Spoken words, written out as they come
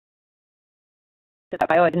that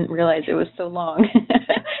bio. I didn't realize it was so long.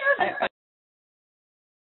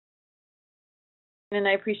 And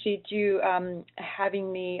I appreciate you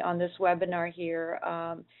having me on this webinar here.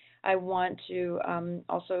 I want to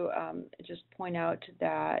also just point out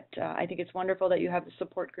that I think it's wonderful that you have the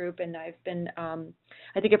support group, and I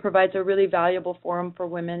think it provides a really valuable forum for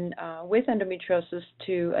women with endometriosis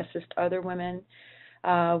to assist other women,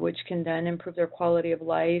 which can then improve their quality of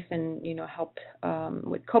life and, help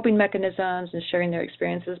with coping mechanisms and sharing their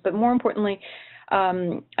experiences. But more importantly,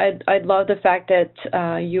 I'd love the fact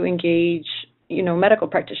that you engage medical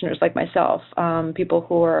practitioners like myself, people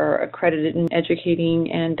who are accredited in educating,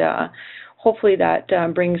 and hopefully that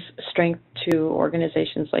brings strength to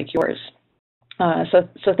organizations like yours.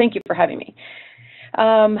 So thank you for having me.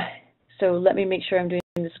 So let me make sure I'm doing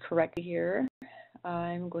this correctly here.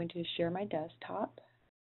 I'm going to share my desktop.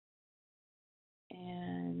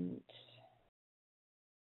 And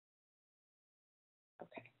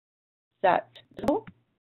okay, is that visible?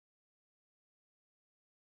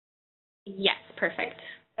 Yes, perfect.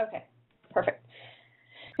 Okay, perfect.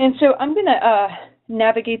 And so I'm going to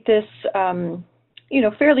navigate this,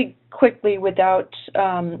 fairly quickly without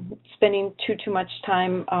spending too much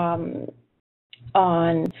time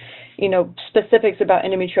on, specifics about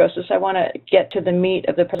endometriosis. I want to get to the meat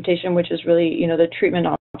of the presentation, which is really, the treatment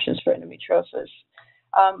options for endometriosis.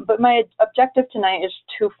 But my objective tonight is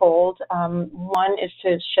twofold. One is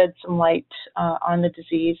to shed some light on the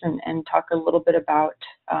disease and talk a little bit about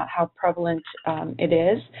how prevalent it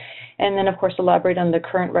is. And then, of course, elaborate on the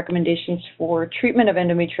current recommendations for treatment of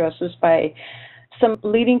endometriosis by some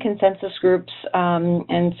leading consensus groups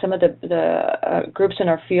and some of the groups in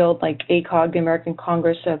our field, like A.C.O.G, the American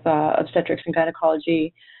Congress of Obstetrics and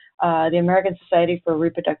Gynecology, the American Society for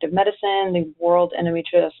Reproductive Medicine, the World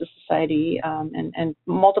Endometriosis Society, and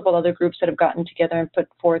multiple other groups that have gotten together and put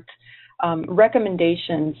forth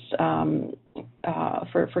recommendations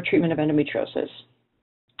for treatment of endometriosis.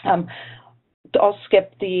 I'll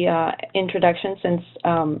skip the introduction since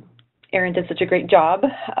Erin did such a great job,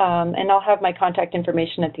 and I'll have my contact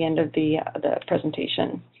information at the end of the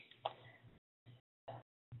presentation.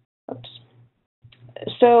 Oops.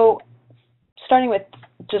 So starting with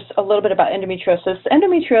just a little bit about endometriosis.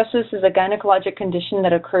 Endometriosis is a gynecologic condition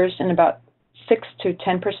that occurs in about 6 to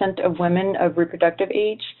 10% of women of reproductive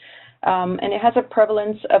age, and it has a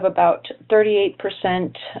prevalence of about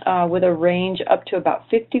 38% with a range up to about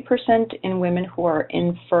 50% in women who are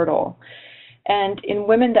infertile. And in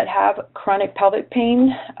women that have chronic pelvic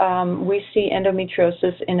pain, we see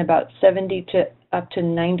endometriosis in about 70 to up to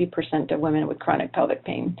 90% of women with chronic pelvic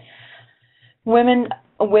pain. Women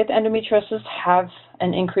with endometriosis have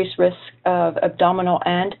an increased risk of abdominal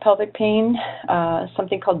and pelvic pain,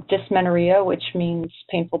 something called dysmenorrhea, which means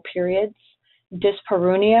painful periods,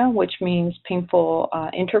 dyspareunia, which means painful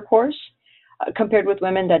intercourse, compared with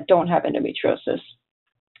women that don't have endometriosis.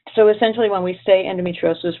 So essentially, when we say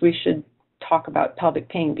endometriosis, we should talk about pelvic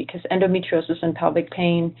pain, because endometriosis and pelvic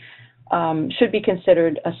pain should be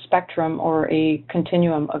considered a spectrum or a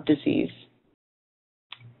continuum of disease.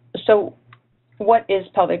 So what is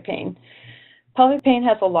pelvic pain? Pelvic pain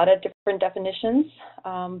has a lot of different definitions,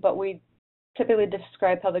 but we typically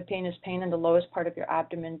describe pelvic pain as pain in the lowest part of your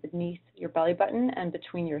abdomen beneath your belly button and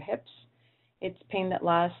between your hips. It's pain that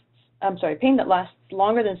lasts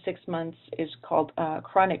longer than 6 months is called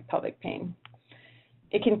chronic pelvic pain.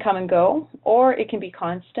 It can come and go, or it can be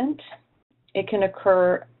constant. It can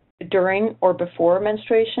occur during or before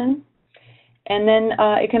menstruation. And then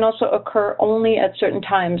it can also occur only at certain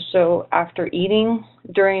times, so after eating,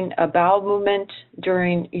 during a bowel movement,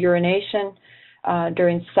 during urination,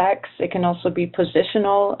 during sex. It can also be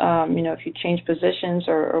positional, if you change positions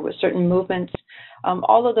or with certain movements.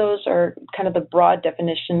 All of those are kind of the broad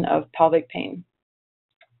definition of pelvic pain.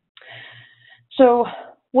 So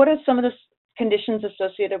what are some of the conditions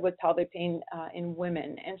associated with pelvic pain in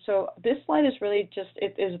women? And so this slide is really just,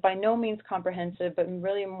 it is by no means comprehensive, but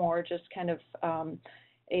really more just kind of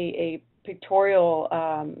a pictorial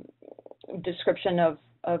description of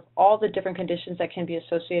all the different conditions that can be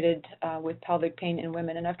associated with pelvic pain in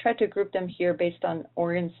women. And I've tried to group them here based on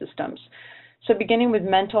organ systems. So beginning with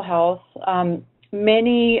mental health,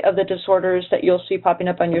 many of the disorders that you'll see popping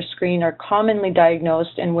up on your screen are commonly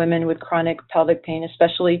diagnosed in women with chronic pelvic pain,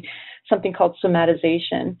 especially something called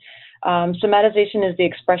somatization. Somatization is the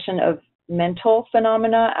expression of mental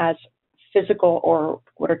phenomena as physical or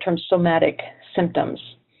what are termed somatic symptoms.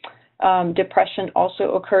 Depression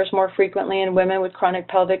also occurs more frequently in women with chronic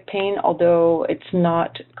pelvic pain, although it's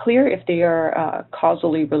not clear if they are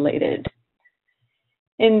causally related.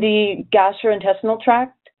 In the gastrointestinal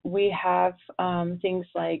tract, we have things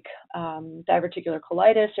like diverticular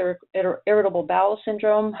colitis, irritable bowel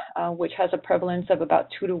syndrome, which has a prevalence of about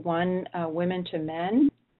 2 to 1 women to men.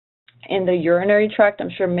 In the urinary tract, I'm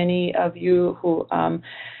sure many of you who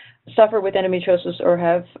suffer with endometriosis or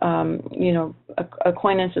have,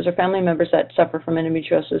 acquaintances or family members that suffer from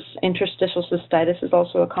endometriosis. Interstitial cystitis is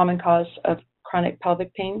also a common cause of chronic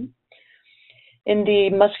pelvic pain. In the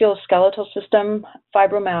musculoskeletal system,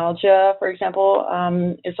 fibromyalgia, for example,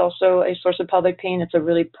 is also a source of pelvic pain. It's a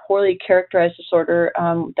really poorly characterized disorder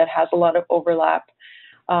that has a lot of overlap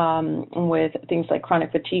with things like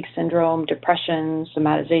chronic fatigue syndrome, depression,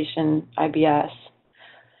 somatization, IBS.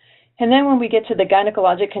 And then when we get to the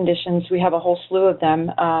gynecologic conditions, we have a whole slew of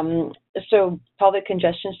them. So pelvic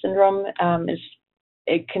congestion syndrome is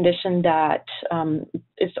a condition that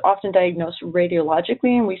is often diagnosed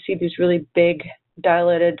radiologically, and we see these really big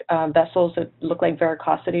dilated vessels that look like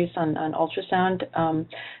varicosities on ultrasound.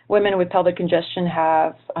 Women with pelvic congestion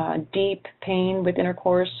have deep pain with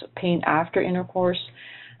intercourse, pain after intercourse,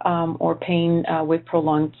 or pain with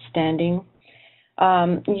prolonged standing.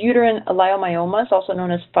 Uterine leiomyomas, also known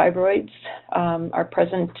as fibroids, are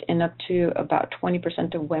present in up to about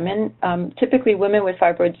 20% of women. Typically, women with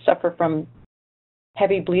fibroids suffer from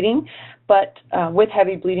heavy bleeding, but with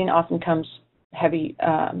heavy bleeding often comes a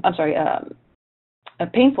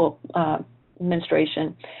painful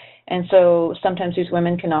menstruation. And so sometimes these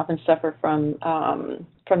women can often suffer from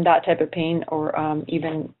that type of pain, or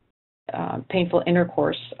even painful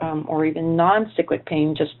intercourse, or even non-cyclic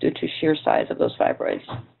pain just due to sheer size of those fibroids.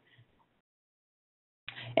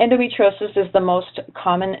 Endometriosis is the most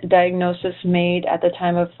common diagnosis made at the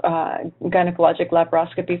time of gynecologic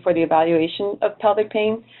laparoscopy for the evaluation of pelvic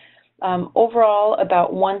pain. Overall,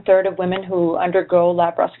 about 1/3 of women who undergo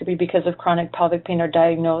laparoscopy because of chronic pelvic pain are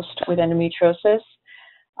diagnosed with endometriosis.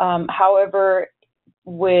 However,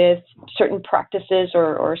 with certain practices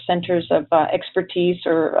or centers of expertise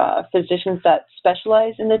or physicians that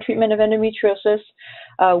specialize in the treatment of endometriosis,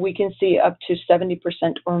 we can see up to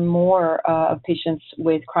 70% or more of patients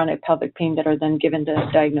with chronic pelvic pain that are then given the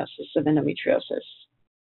diagnosis of endometriosis.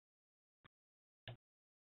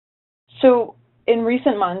 So in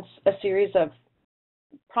recent months, a series of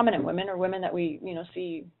prominent women, or women that we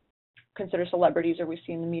consider celebrities or we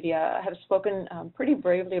see in the media, have spoken pretty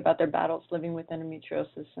bravely about their battles living with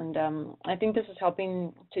endometriosis. And I think this is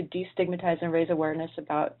helping to destigmatize and raise awareness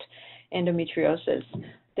about endometriosis.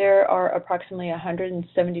 There are approximately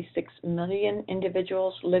 176 million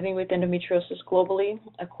individuals living with endometriosis globally,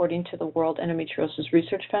 according to the World Endometriosis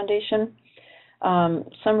Research Foundation.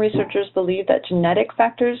 Some researchers believe that genetic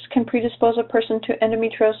factors can predispose a person to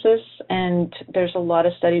endometriosis, and there's a lot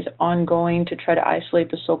of studies ongoing to try to isolate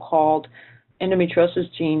the so-called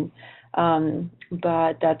endometriosis gene,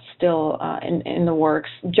 but that's still in the works.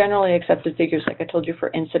 Generally accepted figures, like I told you, for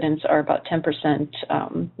incidence are about 10%,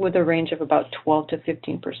 with a range of about 12 to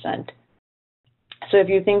 15%. So if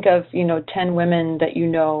you think of, 10 women that you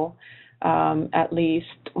know, at least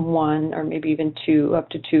one or maybe even two, up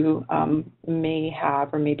to two, may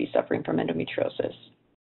have or may be suffering from endometriosis.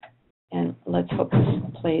 And let's hope this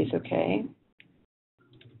plays okay.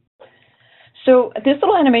 So this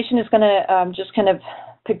little animation is going to just kind of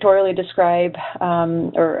pictorially describe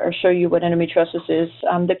or show you what endometriosis is.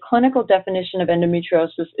 The clinical definition of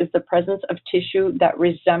endometriosis is the presence of tissue that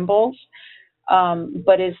resembles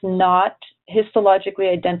but is not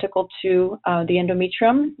histologically identical to the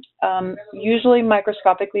endometrium. Usually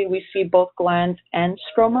microscopically, we see both glands and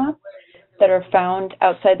stroma that are found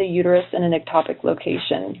outside the uterus in an ectopic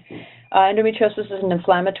location. Endometriosis is an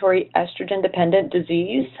inflammatory estrogen-dependent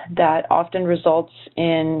disease that often results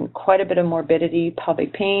in quite a bit of morbidity,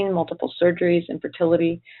 pelvic pain, multiple surgeries,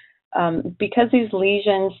 infertility. Because these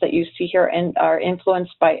lesions that you see here are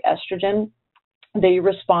influenced by estrogen, they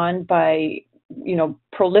respond by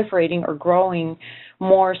proliferating or growing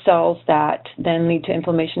more cells that then lead to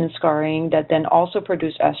inflammation and scarring that then also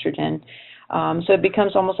produce estrogen. So it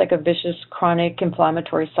becomes almost like a vicious chronic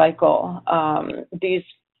inflammatory cycle. These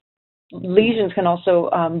lesions can also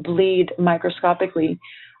bleed microscopically,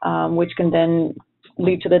 which can then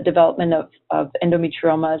lead to the development of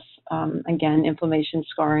endometriomas, again, inflammation,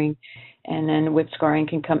 scarring, and then with scarring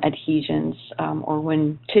can come adhesions, or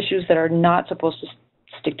when tissues that are not supposed to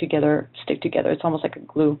stick together. It's almost like a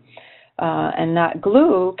glue. And that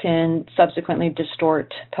glue can subsequently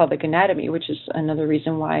distort pelvic anatomy, which is another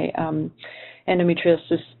reason why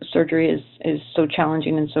endometriosis surgery is so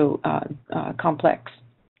challenging and so complex.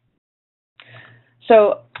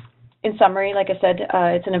 So In summary, like I said,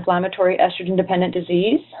 it's an inflammatory estrogen-dependent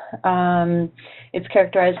disease. It's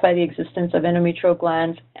characterized by the existence of endometrial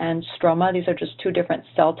glands and stroma. These are just two different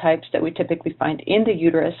cell types that we typically find in the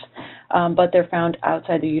uterus, but they're found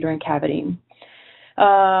outside the uterine cavity.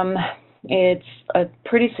 It's a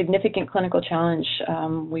pretty significant clinical challenge.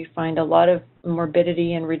 We find a lot of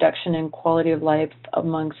morbidity and reduction in quality of life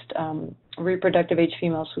amongst reproductive age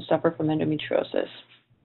females who suffer from endometriosis.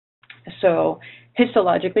 So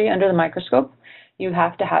histologically, under the microscope, you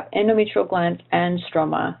have to have endometrial glands and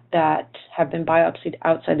stroma that have been biopsied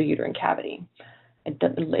outside the uterine cavity.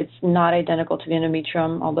 It's not identical to the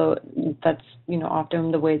endometrium, although that's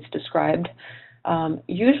often the way it's described.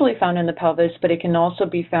 Usually found in the pelvis, but it can also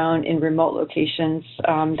be found in remote locations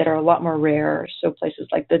that are a lot more rare, so places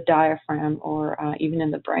like the diaphragm or even in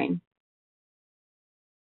the brain.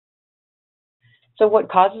 So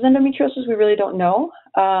what causes endometriosis, we really don't know.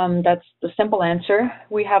 That's the simple answer.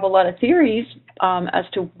 We have a lot of theories as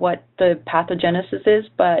to what the pathogenesis is,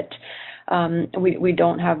 but we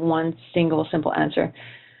don't have one single simple answer.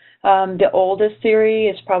 The oldest theory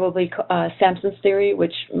is probably Sampson's theory,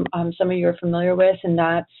 which some of you are familiar with, and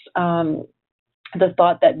that's the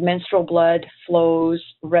thought that menstrual blood flows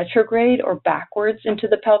retrograde or backwards into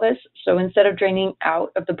the pelvis. So instead of draining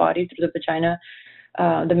out of the body through the vagina,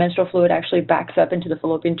 the menstrual fluid actually backs up into the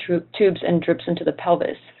fallopian tubes and drips into the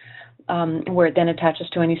pelvis, where it then attaches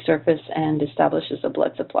to any surface and establishes a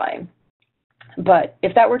blood supply. But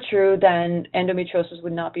if that were true, then endometriosis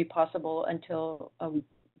would not be possible until a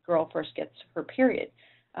girl first gets her period,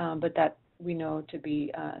 but that we know to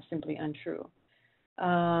be simply untrue.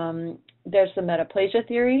 There's the metaplasia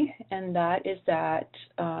theory, and that is that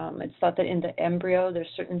it's thought that in the embryo there's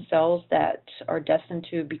certain cells that are destined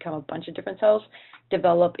to become a bunch of different cells,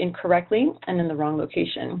 develop incorrectly and in the wrong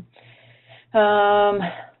location.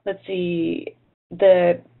 Let's see,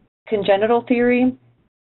 the congenital theory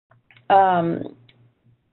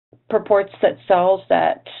purports that cells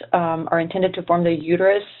that are intended to form the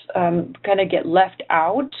uterus kind of get left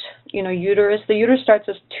out. The uterus starts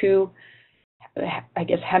as two, I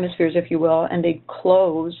guess, hemispheres, if you will, and they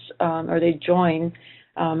close or they join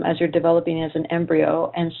as you're developing as an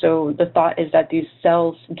embryo. And so the thought is that these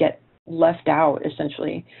cells get left out,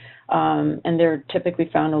 essentially, and they're typically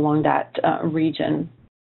found along that region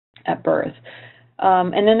at birth.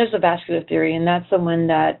 And then there's the vascular theory, and that's the one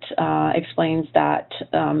that explains that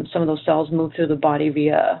some of those cells move through the body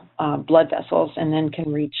via blood vessels and then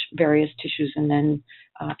can reach various tissues and then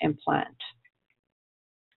implant.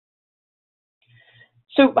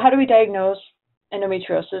 So how do we diagnose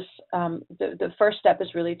endometriosis? The first step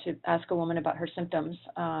is really to ask a woman about her symptoms,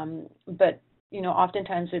 but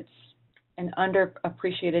oftentimes it's an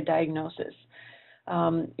underappreciated diagnosis.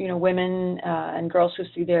 Women and girls who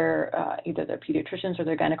see their either their pediatricians or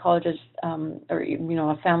their gynecologists or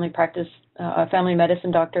a family practice, a family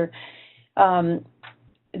medicine doctor,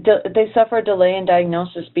 they suffer a delay in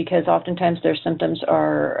diagnosis because oftentimes their symptoms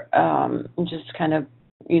are just kind of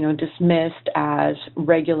dismissed as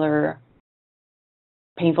regular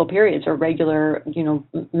painful periods or regular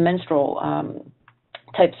menstrual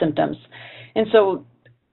type symptoms, and so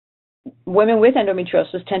women with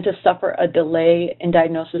endometriosis tend to suffer a delay in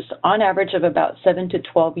diagnosis on average of about 7 to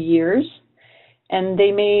 12 years, and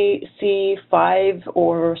they may see 5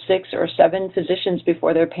 or 6 or 7 physicians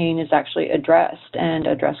before their pain is actually addressed and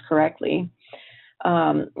addressed correctly.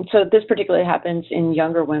 So this particularly happens in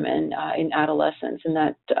younger women, in adolescence, and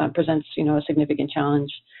that presents a significant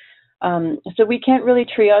challenge. So we can't really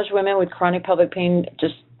triage women with chronic pelvic pain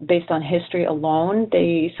just based on history alone.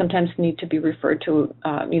 They sometimes need to be referred to,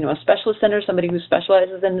 a specialist center, somebody who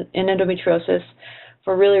specializes in endometriosis,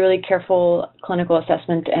 for really, really careful clinical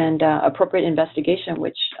assessment and appropriate investigation,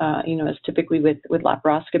 which, is typically with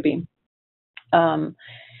laparoscopy.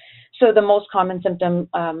 So the most common symptom,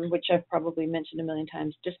 which I've probably mentioned a million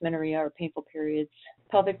times, dysmenorrhea or painful periods,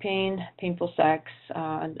 pelvic pain, painful sex,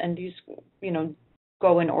 and these,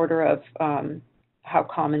 go in order of how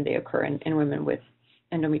common they occur in women with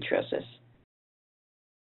endometriosis.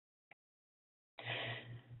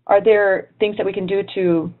 Are there things that we can do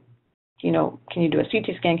to, can you do a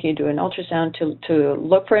CT scan? Can you do an ultrasound to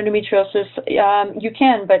look for endometriosis? You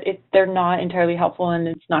can, but they're not entirely helpful, and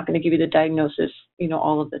it's not going to give you the diagnosis,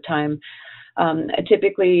 all of the time.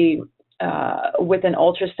 Typically, with an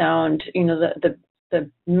ultrasound, the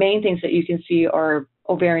main things that you can see are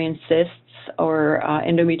ovarian cysts or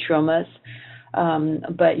endometriomas,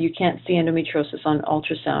 but you can't see endometriosis on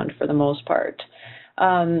ultrasound for the most part.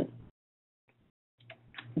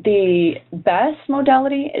 The best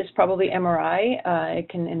modality is probably MRI. It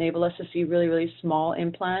can enable us to see really, really small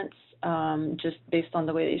implants just based on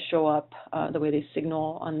the way they show up, the way they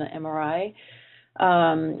signal on the MRI.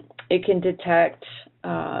 It can detect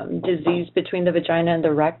disease between the vagina and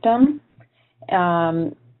the rectum.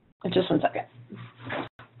 Just one second.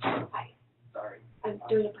 Hi. Sorry. I'm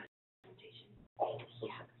doing a presentation. Yeah.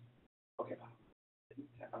 Okay.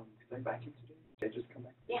 Can I back in today? Did I just come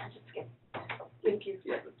back? Yeah, just skip. Thank you.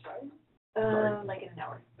 Yeah, the time? Like in an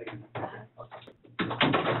hour. Like an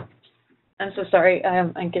hour. I'm so sorry.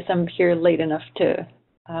 I guess I'm here late enough to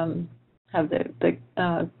have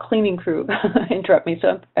the cleaning crew interrupt me,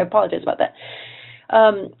 so I apologize about that.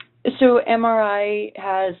 So MRI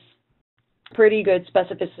has pretty good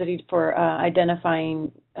specificity for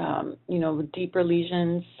identifying, deeper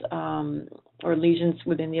lesions or lesions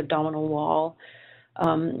within the abdominal wall.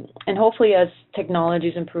 And hopefully as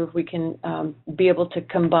technologies improve, we can be able to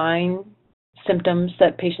combine symptoms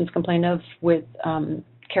that patients complain of with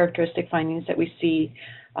characteristic findings that we see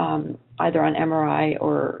either on MRI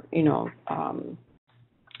or,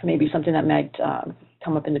 maybe something that might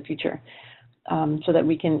come up in the future so that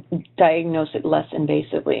we can diagnose it less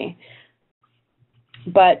invasively.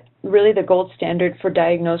 But really the gold standard for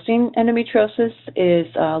diagnosing endometriosis is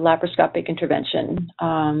laparoscopic intervention.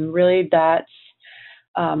 Really that's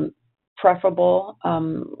preferable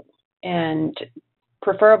and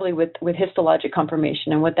preferably with histologic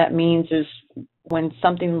confirmation. And what that means is when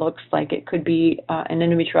something looks like it could be an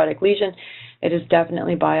endometriotic lesion, it is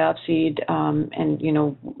definitely biopsied and,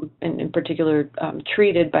 in particular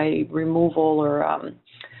treated by removal or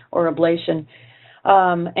ablation.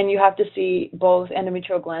 And you have to see both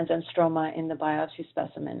endometrial glands and stroma in the biopsy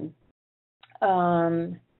specimen.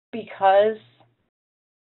 Because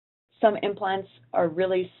some implants are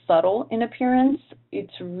really subtle in appearance,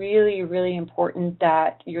 it's really, really important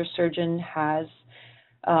that your surgeon has,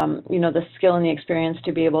 the skill and the experience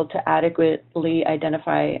to be able to adequately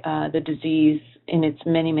identify the disease in its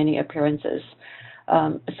many, many appearances.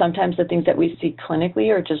 Sometimes the things that we see clinically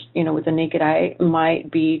or just, with the naked eye might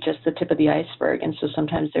be just the tip of the iceberg. And so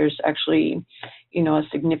sometimes there's actually, a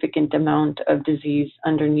significant amount of disease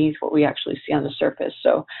underneath what we actually see on the surface.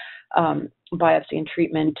 So biopsy and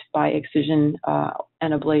treatment by excision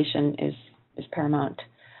and ablation is paramount.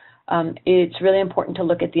 It's really important to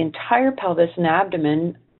look at the entire pelvis and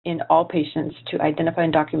abdomen in all patients to identify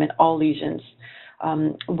and document all lesions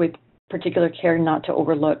with particular care not to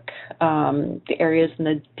overlook the areas in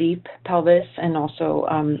the deep pelvis and also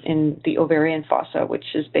in the ovarian fossa, which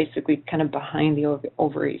is basically kind of behind the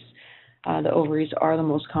ovaries. The ovaries are the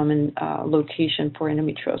most common location for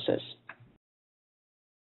endometriosis.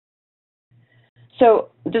 So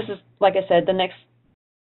this is, like I said, the next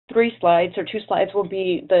 3 slides or 2 slides will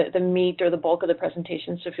be the meat or the bulk of the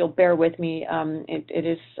presentation. So if you'll bear with me, it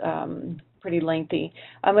is pretty lengthy.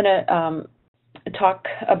 I'm going to talk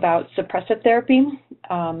about suppressive therapy.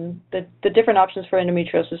 The different options for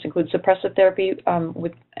endometriosis include suppressive therapy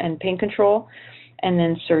and pain control, and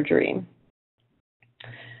then surgery.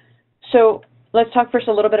 So let's talk first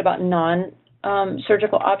a little bit about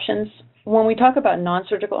non-surgical options. When we talk about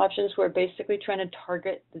non-surgical options, we're basically trying to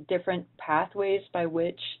target the different pathways by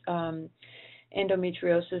which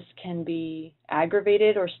endometriosis can be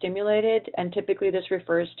aggravated or stimulated, and typically this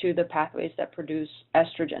refers to the pathways that produce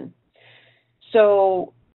estrogen.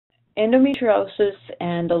 So endometriosis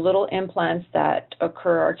and the little implants that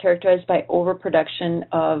occur are characterized by overproduction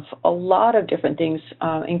of a lot of different things,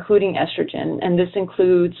 including estrogen, and this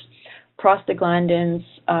includes prostaglandins,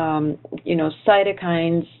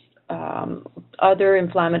 cytokines, other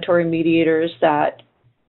inflammatory mediators that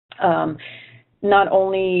not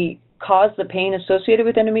only cause the pain associated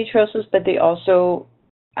with endometriosis, but they also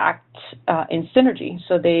act in synergy.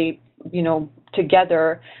 So they,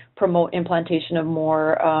 together promote implantation of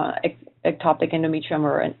more ectopic endometrium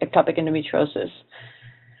or ectopic endometriosis.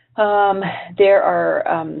 There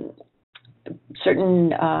are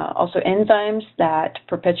certain also enzymes that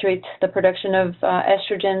perpetuate the production of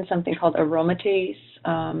estrogen, something called aromatase,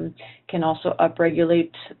 can also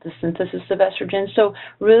upregulate the synthesis of estrogen. So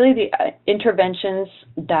really the interventions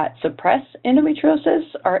that suppress endometriosis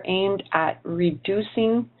are aimed at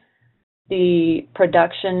reducing the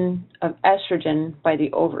production of estrogen by the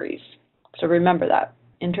ovaries. So remember that.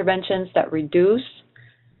 Interventions that reduce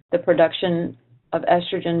the production of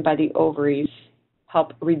estrogen by the ovaries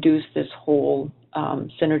help reduce this whole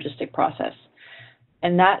synergistic process.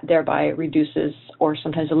 And that thereby reduces or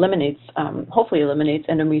sometimes eliminates, hopefully eliminates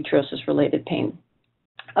endometriosis-related pain.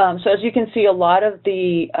 So as you can see, a lot of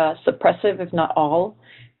the suppressive, if not all,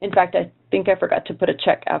 in fact, I think I forgot to put a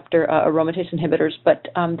check after aromatase inhibitors, but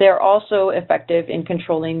they're also effective in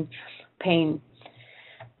controlling pain.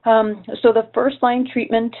 So the first-line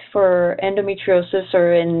treatment for endometriosis,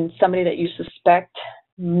 or in somebody that you suspect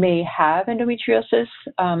may have endometriosis,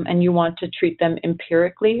 and you want to treat them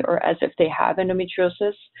empirically or as if they have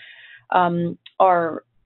endometriosis, are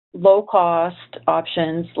low-cost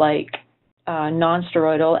options like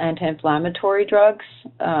non-steroidal anti-inflammatory drugs,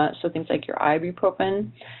 so things like your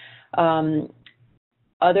ibuprofen,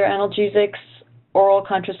 other analgesics, oral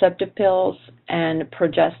contraceptive pills, and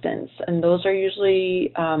progestins. And those are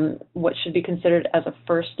usually what should be considered as a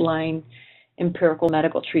first-line empirical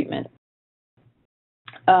medical treatment.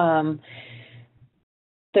 The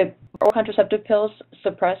oral contraceptive pills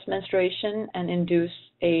suppress menstruation and induce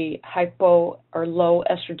a hypo or low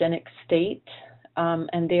estrogenic state,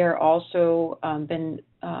 and they are also been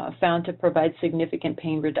found to provide significant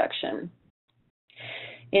pain reduction.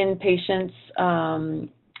 In patients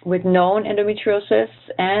with known endometriosis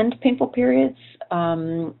and painful periods,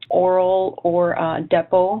 oral or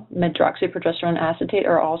depot medroxyprogesterone acetate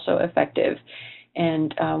are also effective,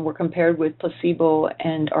 and were compared with placebo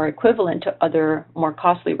and are equivalent to other more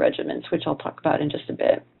costly regimens, which I'll talk about in just a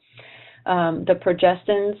bit. The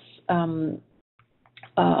progestins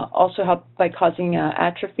also help by causing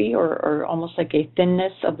atrophy or almost like a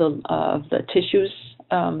thinness of the tissues,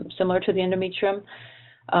 similar to the endometrium,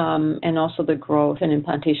 and also the growth and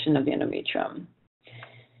implantation of the endometrium.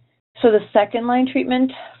 So the second line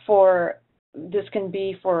treatment for this can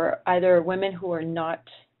be for either women who are not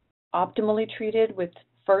optimally treated with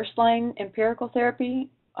first line empirical therapy,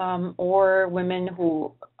 or women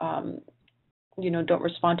who don't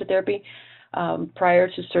respond to therapy prior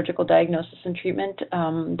to surgical diagnosis and treatment.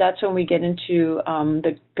 That's when we get into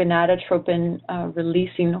the gonadotropin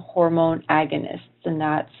releasing hormone agonists, and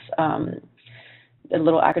that's a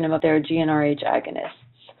little acronym up there, GnRH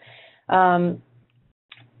agonists.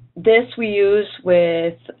 This we use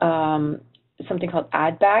with something called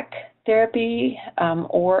add-back therapy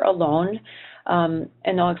or alone,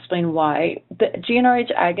 and I'll explain why. The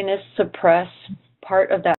GnRH agonists suppress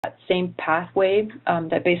part of that same pathway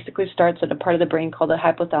that basically starts at a part of the brain called the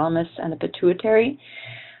hypothalamus and the pituitary,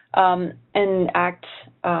 and act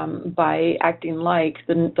by acting like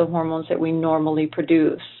the hormones that we normally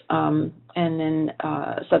produce, and then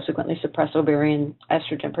subsequently suppress ovarian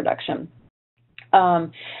estrogen production.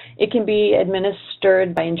 It can be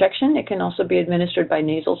administered by injection. It can also be administered by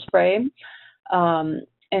nasal spray, and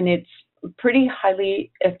it's pretty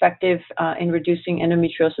highly effective in reducing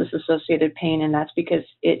endometriosis-associated pain, and that's because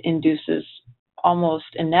it induces almost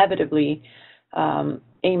inevitably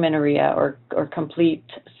amenorrhea or complete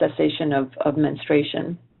cessation of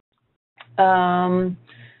menstruation.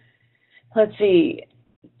 Let's see.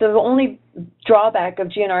 The only drawback of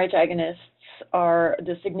GnRH agonists are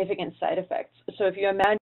the significant side effects. So if you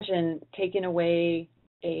imagine taking away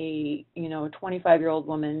a 25-year-old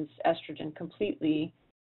woman's estrogen completely,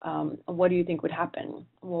 what do you think would happen?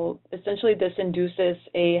 Well, essentially this induces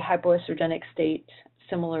a hypoestrogenic state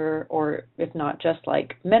similar, or if not just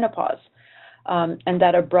like menopause. And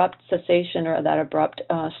that abrupt cessation or that abrupt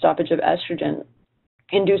stoppage of estrogen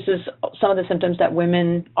induces some of the symptoms that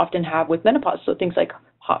women often have with menopause. So things like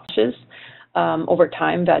hot flashes, over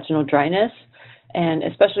time, vaginal dryness, and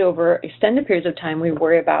especially over extended periods of time, we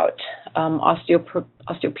worry about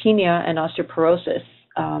osteopenia and osteoporosis.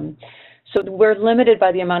 So we're limited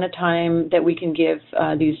by the amount of time that we can give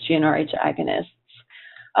these GnRH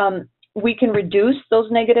agonists. We can reduce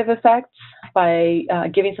those negative effects by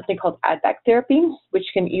giving something called add-back therapy, which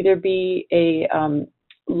can either be a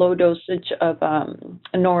low dosage of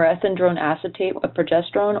norethindrone acetate with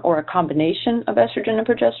progesterone, or a combination of estrogen and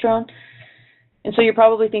progesterone. And so you're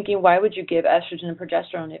probably thinking, why would you give estrogen and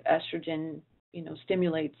progesterone if estrogen,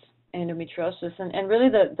 stimulates endometriosis? And really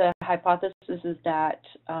the hypothesis is that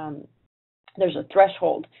there's a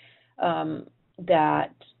threshold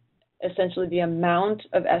that essentially the amount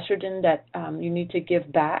of estrogen that you need to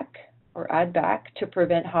give back or add back to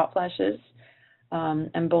prevent hot flashes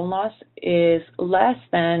and bone loss is less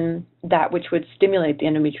than that which would stimulate the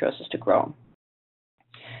endometriosis to grow.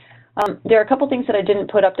 There are a couple things that I didn't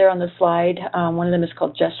put up there on the slide. One of them is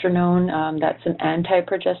called gestrinone. That's an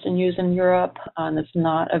anti-progestin used in Europe that's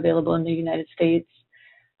not available in the United States.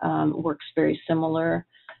 Works very similar.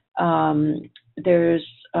 There's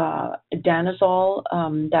danazol.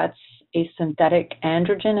 That's a synthetic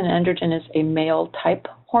androgen, and androgen is a male type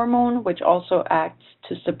hormone, which also acts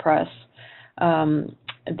to suppress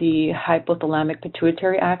the hypothalamic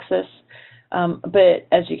pituitary axis. But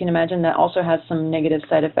as you can imagine, that also has some negative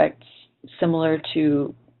side effects similar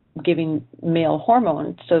to giving male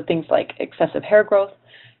hormones. So things like excessive hair growth,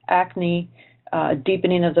 acne,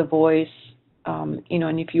 deepening of the voice, You know,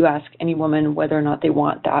 and if you ask any woman whether or not they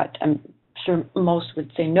want that, I'm sure most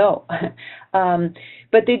would say no.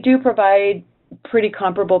 But they do provide pretty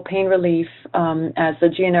comparable pain relief as the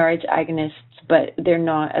GnRH agonists, but they're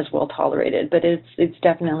not as well tolerated. But it's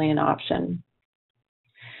definitely an option.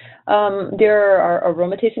 There are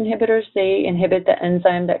aromatase inhibitors. They inhibit the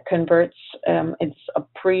enzyme that converts it's a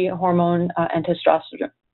pre-hormone and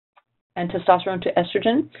testosterone to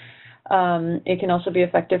estrogen. It can also be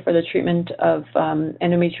effective for the treatment of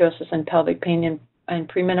endometriosis and pelvic pain in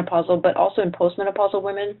premenopausal, but also in postmenopausal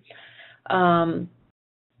women.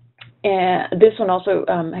 And this one also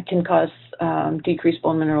can cause decreased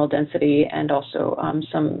bone mineral density and also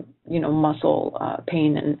some, muscle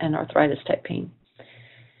pain and arthritis type pain.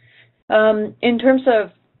 In terms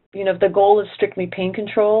of, if the goal is strictly pain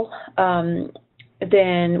control,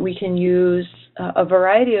 then we can use a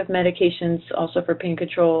variety of medications also for pain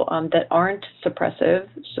control that aren't suppressive,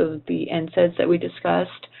 so the NSAIDs that we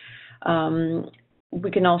discussed. We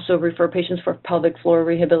can also refer patients for pelvic floor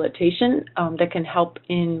rehabilitation that can help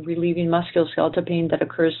in relieving musculoskeletal pain that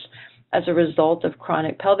occurs as a result of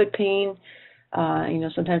chronic pelvic pain.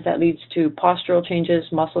 Sometimes that leads to postural changes,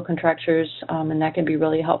 muscle contractures, and that can be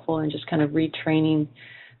really helpful in just kind of retraining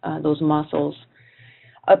those muscles.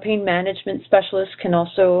 A pain management specialist can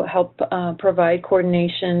also help provide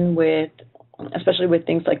coordination with, especially with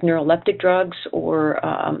things like neuroleptic drugs or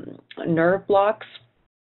nerve blocks.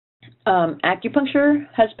 Acupuncture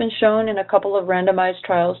has been shown in a couple of randomized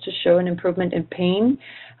trials to show an improvement in pain,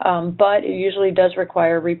 but it usually does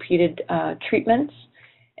require repeated treatments,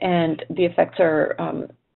 and the effects are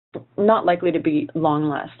not likely to be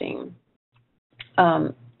long-lasting.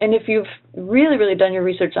 And if you've really done your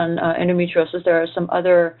research on endometriosis, there are some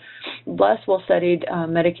other less well-studied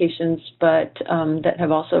medications, but that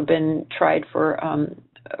have also been tried for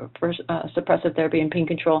suppressive therapy and pain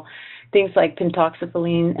control. Things like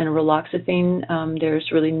pentoxifylline and raloxifene,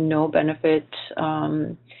 there's really no benefit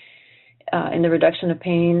in the reduction of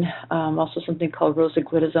pain. Also something called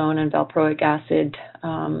rosiglitazone and valproic acid.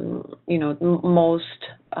 Most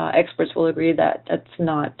experts will agree that that's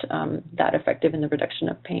not that effective in the reduction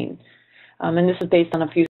of pain. And this is based on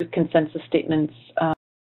a few consensus statements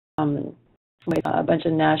with a bunch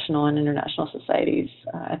of national and international societies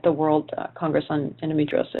at the World Congress on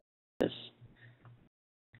Endometriosis.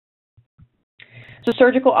 So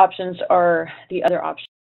surgical options are the other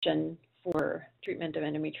option for treatment of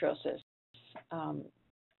endometriosis.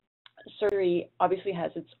 Surgery obviously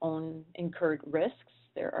has its own incurred risks.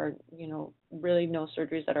 There are, really no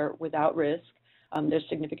surgeries that are without risk. There's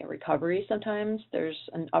significant recovery sometimes. There's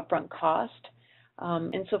an upfront cost.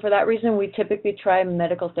 And so for that reason, we typically try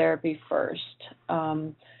medical therapy first.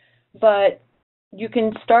 But you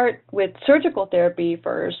can start with surgical therapy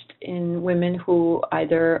first in women who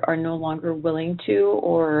either are no longer willing to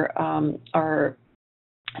or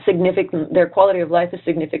their quality of life is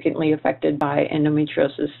significantly affected by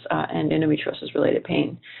endometriosis and endometriosis-related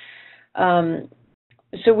pain.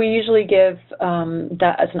 So we usually give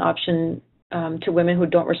that as an option to women who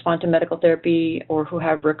don't respond to medical therapy or who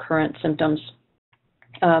have recurrent symptoms.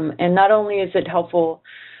 And not only is it helpful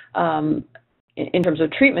in terms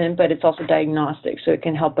of treatment, but it's also diagnostic. So it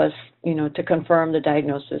can help us, to confirm the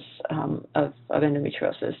diagnosis of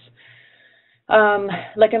endometriosis.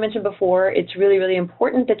 Like I mentioned before, it's really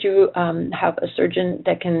important that you have a surgeon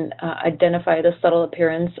that can identify the subtle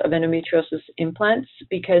appearance of endometriosis implants,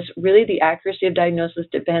 because really the accuracy of diagnosis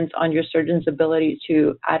depends on your surgeon's ability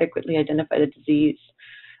to adequately identify the disease.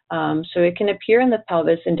 So it can appear in the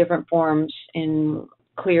pelvis in different forms, in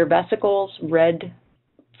clear vesicles, red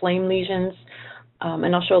flame lesions,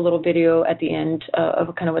 and I'll show a little video at the end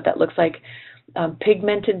of kind of what that looks like.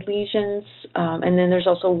 Pigmented lesions, and then there's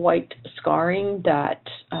also white scarring that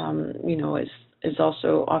is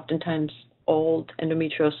also oftentimes old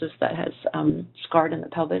endometriosis that has scarred in the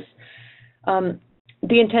pelvis.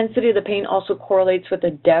 The intensity of the pain also correlates with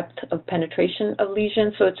the depth of penetration of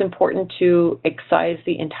lesions, so it's important to excise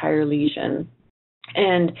the entire lesion.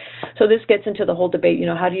 And so this gets into the whole debate,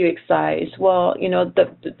 how do you excise? Well,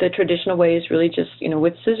 the traditional way is really just,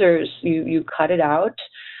 with scissors, you cut it out.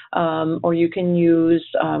 Or you can use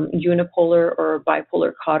unipolar or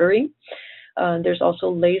bipolar cautery. There's also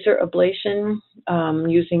laser ablation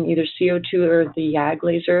using either CO2 or the YAG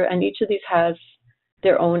laser, and each of these has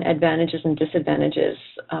their own advantages and disadvantages.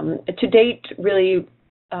 To date, really,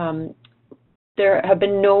 there have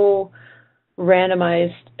been no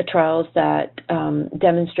randomized trials that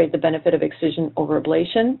demonstrate the benefit of excision over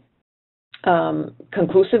ablation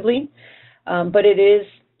conclusively, but it is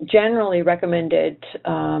generally recommended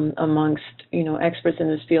amongst experts in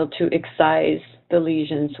this field to excise the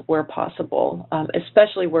lesions where possible,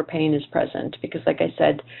 especially where pain is present, because like I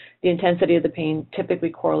said, the intensity of the pain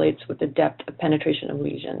typically correlates with the depth of penetration of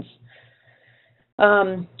lesions.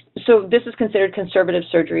 So this is considered conservative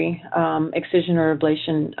surgery, excision or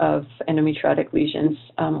ablation of endometriotic lesions,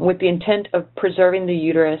 with the intent of preserving the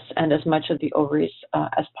uterus and as much of the ovaries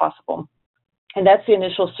as possible. And that's the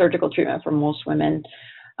initial surgical treatment for most women.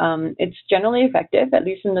 It's generally effective, at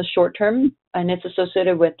least in the short term, and it's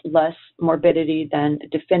associated with less morbidity than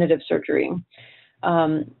definitive surgery.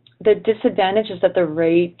 The disadvantage is that the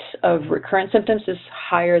rate of recurrent symptoms is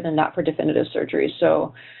higher than that for definitive surgery.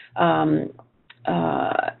 So,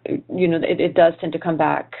 it does tend to come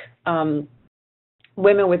back.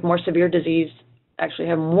 Women with more severe disease actually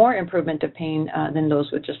have more improvement of pain than those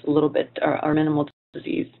with just a little bit or minimal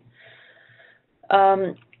disease.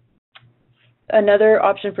 Another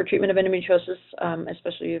option for treatment of endometriosis,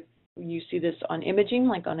 especially if you see this on imaging,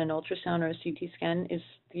 like on an ultrasound or a CT scan, is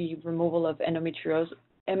the removal of endometriomas.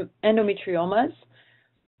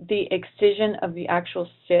 The excision of the actual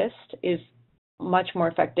cyst is much more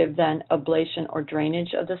effective than ablation or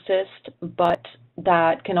drainage of the cyst, but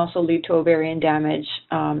that can also lead to ovarian damage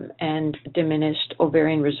and diminished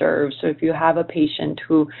ovarian reserve. So if you have a patient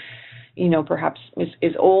who, perhaps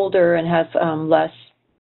is older and has less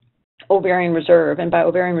ovarian reserve, and by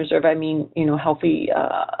ovarian reserve I mean, healthy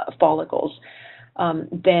follicles,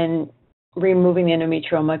 then removing the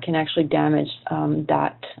endometrioma can actually damage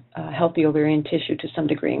that healthy ovarian tissue to some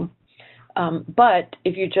degree. But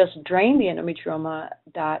if you just drain the endometrioma,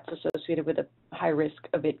 that's associated with a high risk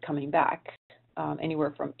of it coming back,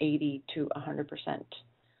 anywhere from 80 to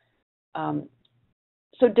 100%.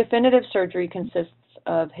 So definitive surgery consists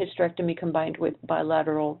of hysterectomy combined with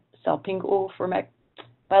bilateral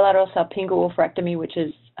salpingo-oophorectomy, which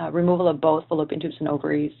is removal of both fallopian tubes and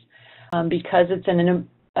ovaries. Because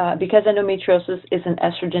endometriosis is an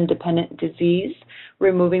estrogen-dependent disease,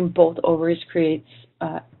 removing both ovaries creates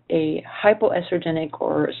a hypoestrogenic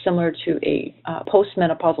or similar to a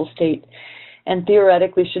postmenopausal state, and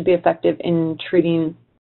theoretically should be effective in treating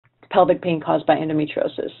pelvic pain caused by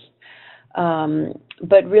endometriosis.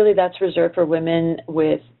 But really that's reserved for women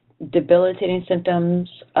with debilitating symptoms,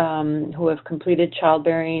 who have completed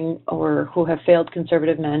childbearing or who have failed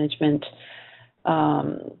conservative management.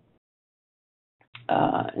 And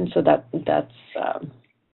so that's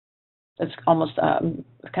almost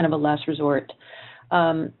kind of a last resort.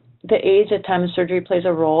 The age at time of surgery plays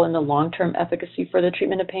a role in the long-term efficacy for the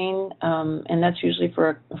treatment of pain, and that's usually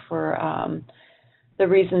for the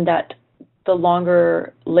reason that the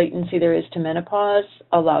longer latency there is to menopause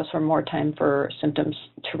allows for more time for symptoms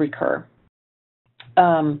to recur.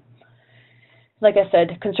 Like I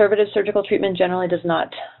said, conservative surgical treatment generally does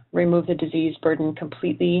not remove the disease burden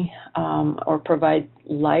completely or provide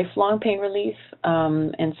lifelong pain relief,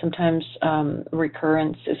 and sometimes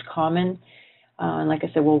recurrence is common. And like I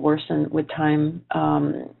said, will worsen with time,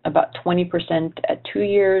 about 20% at 2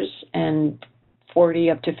 years and 40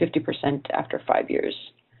 up to 50% after 5 years.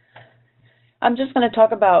 I'm just going to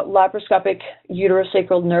talk about laparoscopic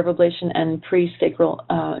uterosacral nerve ablation and pre-sacral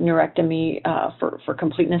neurectomy for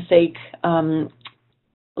completeness sake.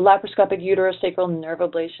 Laparoscopic uterosacral nerve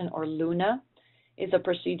ablation, or LUNA, is a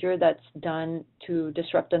procedure that's done to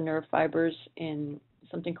disrupt the nerve fibers in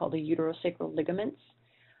something called the uterosacral ligaments,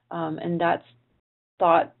 and that's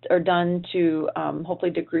done to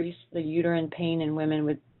hopefully decrease the uterine pain in women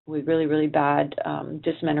with really, really bad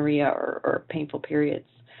dysmenorrhea or painful periods.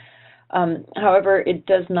 However, it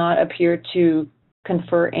does not appear to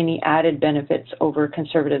confer any added benefits over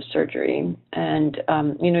conservative surgery, and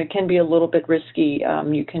it can be a little bit risky.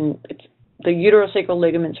 The uterosacral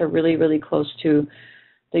ligaments are really, really close to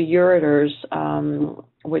the ureters,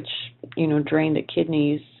 which drain the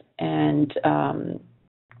kidneys and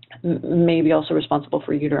may be also responsible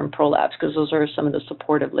for uterine prolapse, because those are some of the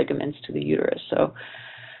supportive ligaments to the uterus. So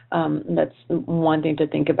that's one thing to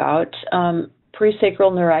think about.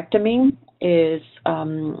 Presacral neurectomy is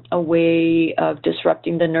a way of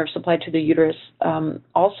disrupting the nerve supply to the uterus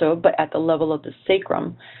also, but at the level of the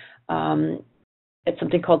sacrum. It's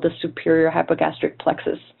something called the superior hypogastric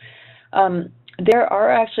plexus. There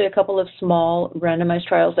are actually a couple of small randomized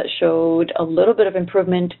trials that showed a little bit of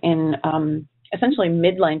improvement in essentially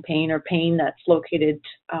midline pain, or pain that's located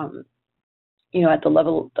at the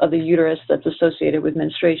level of the uterus that's associated with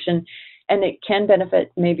menstruation. And it can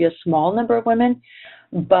benefit maybe a small number of women,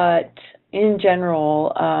 but in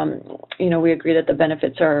general, we agree that the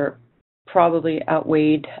benefits are probably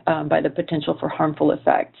outweighed by the potential for harmful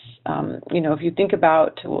effects. If you think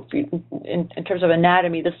about, in terms of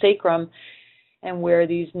anatomy, the sacrum and where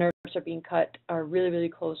these nerves are being cut are really, really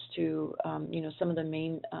close to, some of the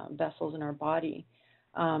main vessels in our body.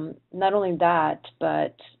 Not only that,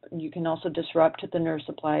 but you can also disrupt the nerve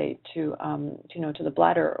supply to the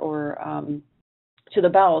bladder or to the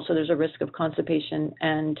bowel. So there's a risk of constipation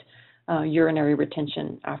and urinary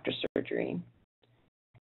retention after surgery.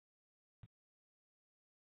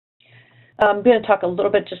 I'm going to talk a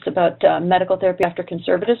little bit just about medical therapy after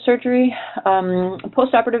conservative surgery.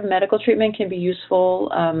 Postoperative medical treatment can be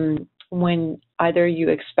useful when either you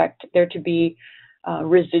expect there to be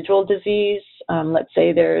residual disease. Let's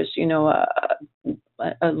say there's,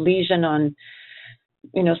 a lesion on,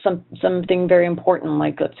 something very important,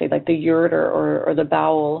 like let's say like the ureter or the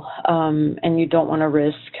bowel, and you don't want to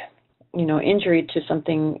risk, injury to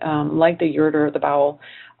something like the ureter or the bowel,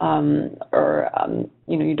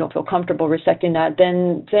 you don't feel comfortable resecting that,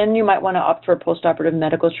 then you might want to opt for postoperative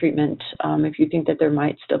medical treatment if you think that there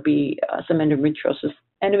might still be some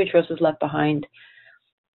endometriosis left behind.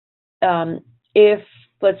 If,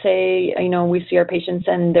 let's say, we see our patients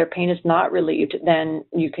and their pain is not relieved, then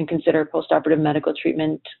you can consider postoperative medical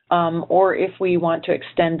treatment. Or if we want to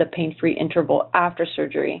extend the pain-free interval after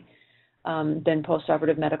surgery, then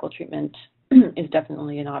postoperative medical treatment is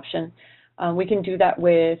definitely an option. We can do that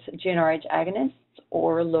with GnRH agonists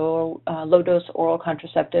or low-dose oral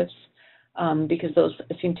contraceptives because those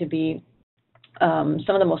seem to be some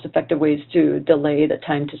of the most effective ways to delay the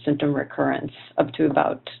time to symptom recurrence, up to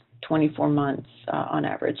about 24 months on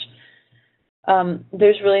average.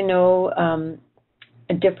 There's really no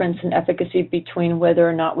difference in efficacy between whether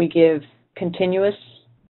or not we give continuous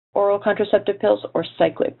oral contraceptive pills or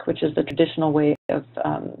cyclic, which is the traditional way of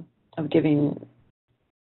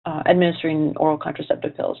administering oral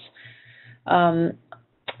contraceptive pills. The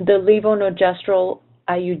levonorgestrel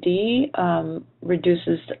IUD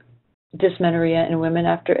reduces dysmenorrhea in women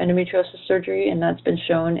after endometriosis surgery, and that's been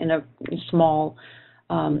shown in a small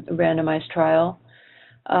randomized trial.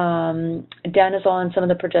 Danazol and some of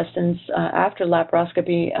the progestins after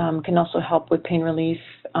laparoscopy can also help with pain relief,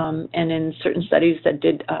 and in certain studies that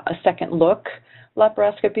did a second look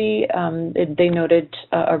laparoscopy, they noted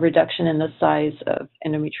a reduction in the size of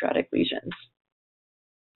endometriotic lesions.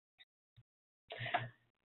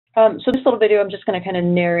 So this little video, I'm just going to kind of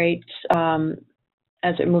narrate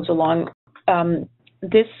as it moves along.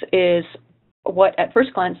 This is what at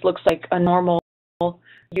first glance looks like a normal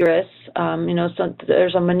uterus. So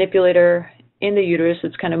there's a manipulator in the uterus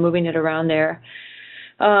that's kind of moving it around there.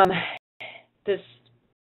 This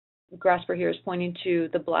grasper here is pointing to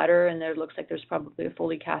the bladder, and there looks like there's probably a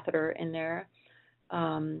Foley catheter in there.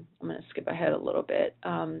 I'm going to skip ahead a little bit.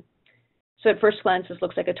 So at first glance, this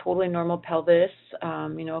looks like a totally normal pelvis.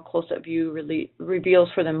 A close-up view really reveals,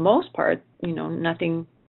 for the most part, nothing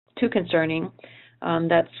too concerning.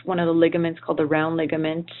 That's one of the ligaments called the round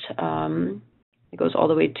ligament. It goes all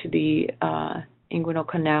the way to the inguinal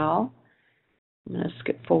canal. I'm going to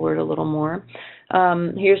skip forward a little more.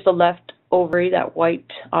 Here's the left ovary, that white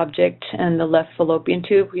object, and the left fallopian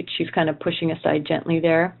tube, which she's kind of pushing aside gently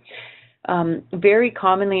there. Very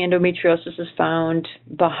commonly, endometriosis is found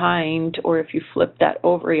behind, or if you flip that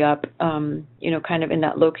ovary up, kind of in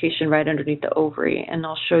that location right underneath the ovary. And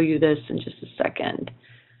I'll show you this in just a second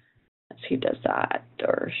as he does that,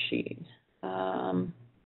 or she.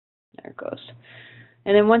 There it goes.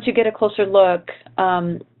 And then once you get a closer look,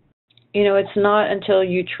 it's not until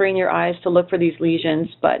you train your eyes to look for these lesions,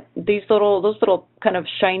 but those little kind of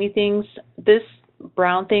shiny things, this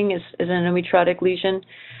brown thing is an endometriotic lesion.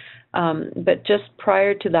 But just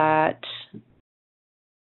prior to that,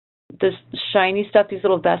 this shiny stuff, these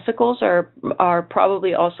little vesicles are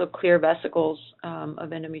probably also clear vesicles of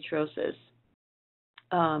endometriosis.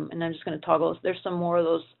 And I'm just going to toggle. There's some more of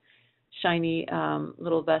those shiny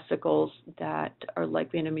little vesicles that are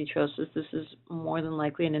likely endometriosis. This is more than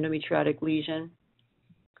likely an endometriotic lesion.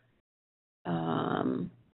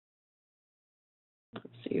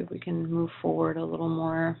 Let's see if we can move forward a little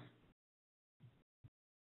more.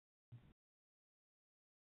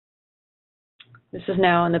 This is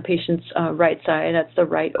now on the patient's right side. That's the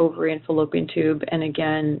right ovary and fallopian tube. And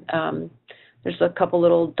again, there's a couple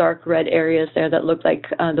little dark red areas there that look like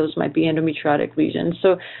those might be endometriotic lesions.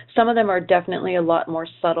 So some of them are definitely a lot more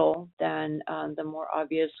subtle than the more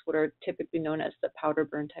obvious, what are typically known as the powder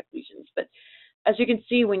burn type lesions. But as you can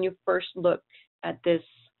see, when you first look at this,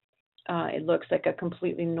 it looks like a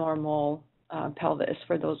completely normal pelvis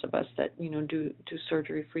for those of us that do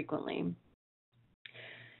surgery frequently.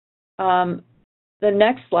 The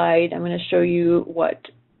next slide, I'm going to show you what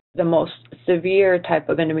the most severe type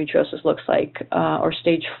of endometriosis looks like, or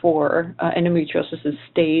stage 4. Endometriosis is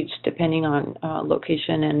staged depending on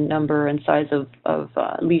location and number and size of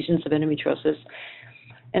lesions of endometriosis.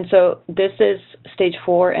 And so this is stage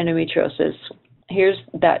 4 endometriosis. Here's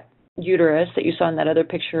that uterus that you saw in that other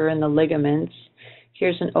picture and the ligaments.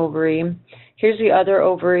 Here's an ovary. Here's the other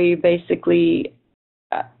ovary, basically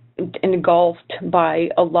engulfed by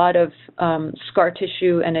a lot of scar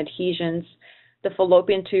tissue and adhesions. The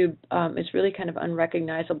fallopian tube is really kind of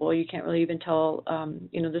unrecognizable. You can't really even tell,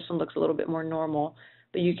 this one looks a little bit more normal,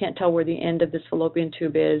 but you can't tell where the end of this fallopian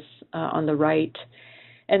tube is on the right.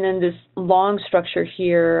 And then this long structure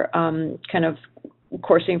here, kind of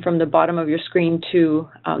coursing from the bottom of your screen to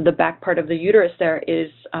the back part of the uterus there is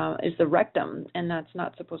the rectum, and that's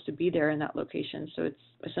not supposed to be there in that location. So it's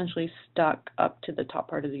essentially stuck up to the top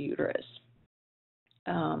part of the uterus.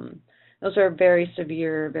 Those are very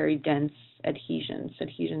severe, very dense adhesions.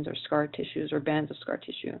 Adhesions are scar tissues or bands of scar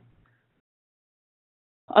tissue.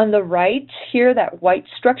 On the right here, that white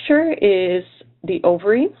structure is the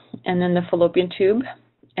ovary and then the fallopian tube.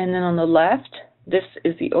 And then on the left, this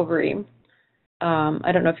is the ovary.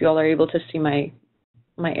 I don't know if you all are able to see my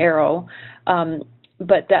arrow,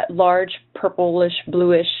 but that large purplish,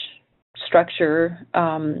 bluish structure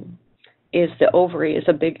is the ovary, is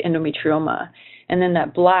a big endometrioma. And then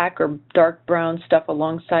that black or dark brown stuff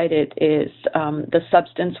alongside it is the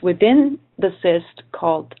substance within the cyst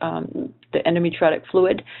called the endometriotic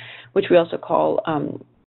fluid, which we also call,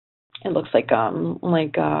 it looks like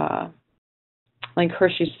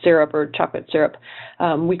Hershey's syrup or chocolate syrup.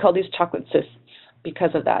 We call these chocolate cysts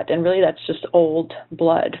because of that. And really that's just old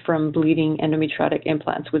blood from bleeding endometriotic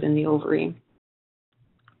implants within the ovary.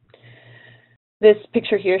 This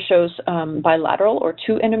picture here shows bilateral or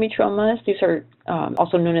 2 endometriomas. These are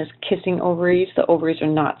also known as kissing ovaries. The ovaries are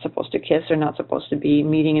not supposed to kiss. They're not supposed to be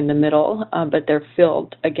meeting in the middle, but they're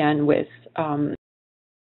filled again with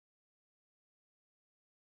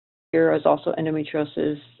here is also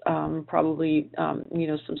endometriosis, probably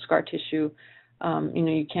some scar tissue.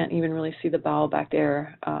 You can't even really see the bowel back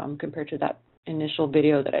there compared to that initial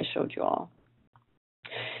video that I showed you all.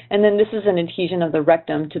 And then this is an adhesion of the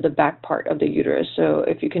rectum to the back part of the uterus. So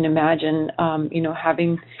if you can imagine,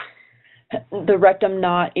 having the rectum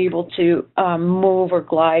not able to move or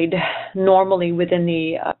glide normally within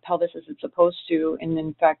the pelvis as it's supposed to, and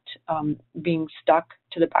in fact being stuck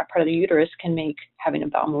to the back part of the uterus can make having a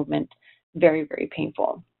bowel movement very, very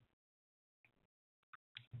painful.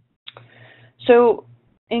 So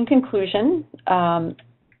in conclusion,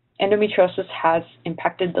 endometriosis has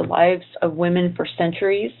impacted the lives of women for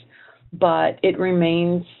centuries, but it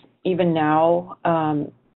remains, even now,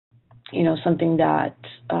 something that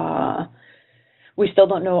we still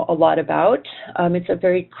don't know a lot about. It's a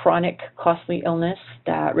very chronic, costly illness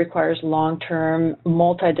that requires long-term,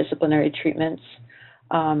 multidisciplinary treatments.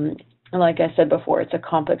 Like I said before, it's a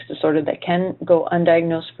complex disorder that can go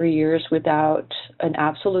undiagnosed for years without an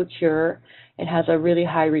absolute cure. It has a really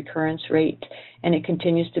high recurrence rate, and it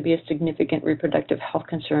continues to be a significant reproductive health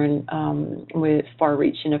concern with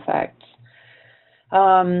far-reaching effects.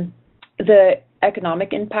 The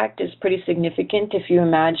economic impact is pretty significant. If you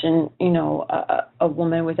imagine, a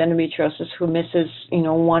woman with endometriosis who misses,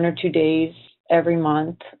 1 or 2 days every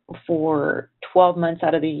month for 12 months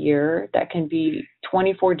out of the year, that can be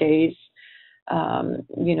 24 days,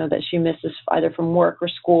 that she misses either from work or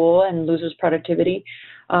school and loses productivity.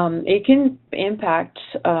 It can impact,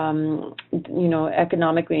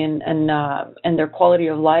 economically and their quality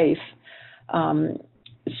of life.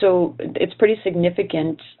 So it's pretty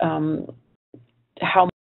significant how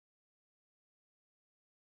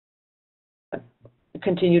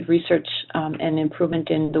continued research and improvement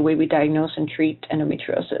in the way we diagnose and treat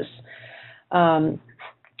endometriosis.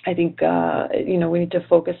 I think, we need to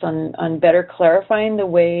focus on better clarifying the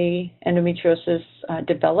way endometriosis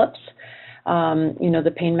develops.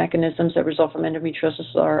 The pain mechanisms that result from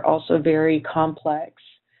endometriosis are also very complex.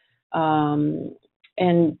 And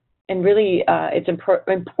really, it's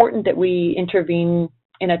important that we intervene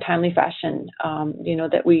in a timely fashion,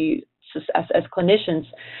 that we, as clinicians,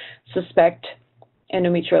 suspect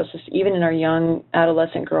endometriosis even in our young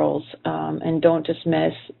adolescent girls, and don't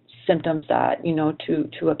dismiss symptoms that,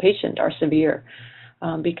 to a patient are severe.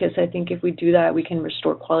 Because I think if we do that, we can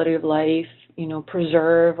restore quality of life,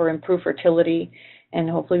 preserve or improve fertility, and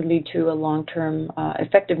hopefully lead to a long-term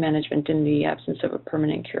effective management in the absence of a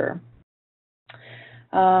permanent cure.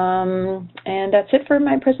 And that's it for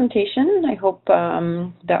my presentation. I hope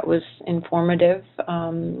that was informative,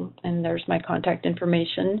 and there's my contact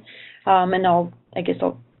information. And I guess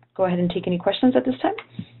I'll go ahead and take any questions at this time.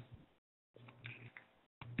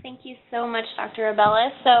 Thank you so much, Dr.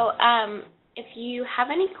 Rebeles. So if you have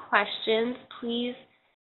any questions, please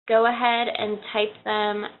go ahead and type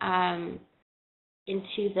them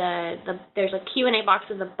into there's a Q&A box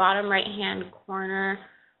at the bottom right-hand corner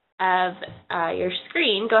of your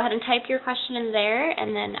screen. Go ahead and type your question in there,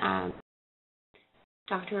 and then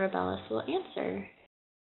Dr. Rebeles will answer.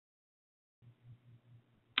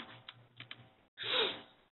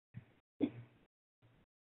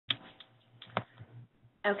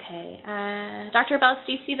 Okay. Dr. Rebeles,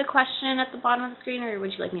 do you see the question at the bottom of the screen, or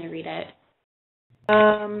would you like me to read it?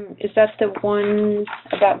 Is that the one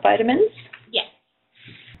about vitamins? Yes.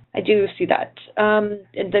 I do see that.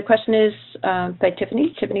 The question is by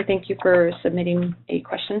Tiffany. Tiffany, thank you for submitting a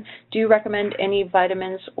question. Do you recommend any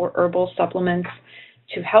vitamins or herbal supplements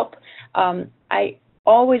to help? I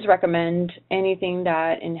always recommend anything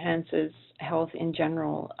that enhances health in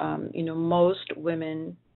general. Most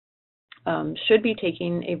women should be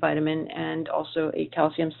taking a vitamin and also a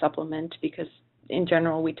calcium supplement because in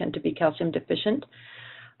general we tend to be calcium deficient.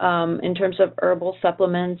 In terms of herbal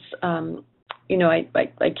supplements,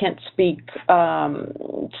 I can't speak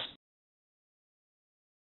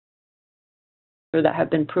that have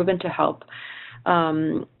been proven to help,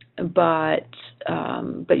 but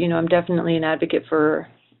I'm definitely an advocate for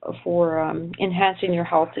enhancing your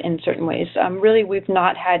health in certain ways. Really, we've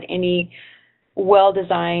not had any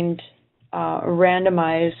well-designed,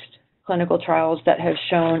 randomized clinical trials that have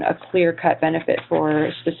shown a clear-cut benefit for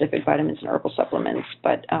specific vitamins and herbal supplements.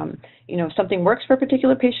 But, if something works for a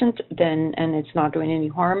particular patient, and it's not doing any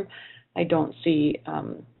harm, I don't see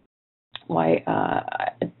why,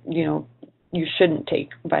 you shouldn't take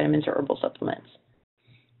vitamins or herbal supplements.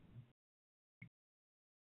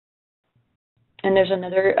 And there's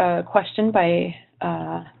another question by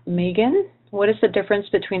Megan. What is the difference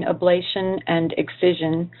between ablation and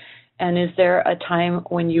excision? And is there a time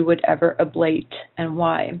when you would ever ablate and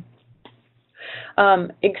why?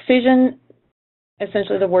 Excision,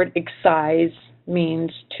 essentially the word excise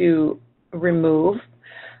means to remove.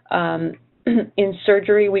 In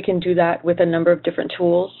surgery, we can do that with a number of different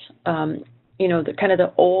tools.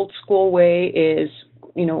 The old school way is,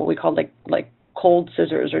 what we call like cold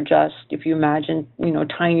scissors, or just, if you imagine,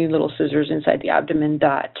 tiny little scissors inside the abdomen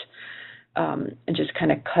that and just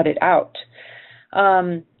kind of cut it out.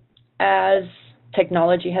 As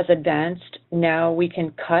technology has advanced, now we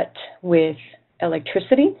can cut with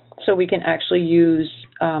electricity, so we can actually use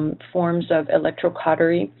forms of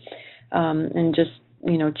electrocautery and just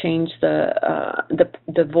change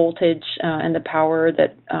the voltage and the power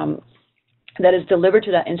that is delivered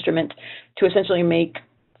to that instrument to essentially make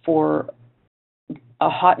for a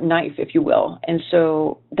hot knife, if you will. And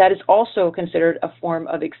so that is also considered a form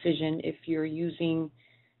of excision if you're using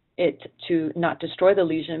it to not destroy the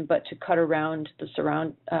lesion, but to cut around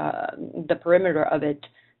the perimeter of it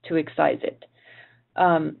to excise it.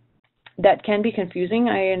 That can be confusing.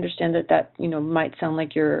 I understand that might sound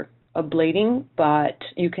like you're ablating, but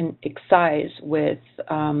you can excise with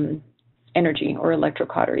energy or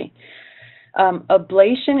electrocautery.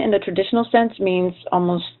 Ablation in the traditional sense means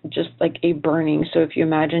almost just like a burning. So if you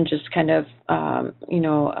imagine just kind of,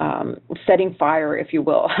 setting fire, if you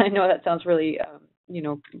will. I know that sounds really,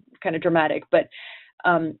 kind of dramatic, but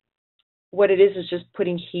what it is just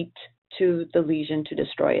putting heat to the lesion to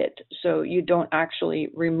destroy it. So you don't actually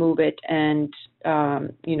remove it and,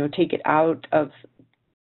 take it out of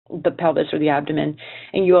the pelvis or the abdomen,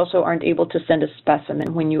 and you also aren't able to send a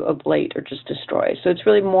specimen when you ablate or just destroy. So it's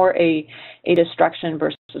really more a destruction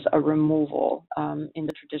versus a removal in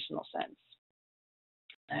the traditional sense.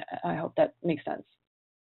 I hope that makes sense.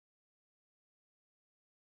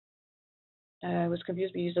 I was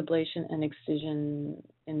confused. We use ablation and excision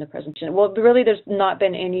in the presentation. Well, really, there's not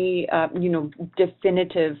been any,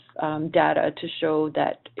 definitive data to show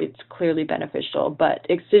that it's clearly beneficial. But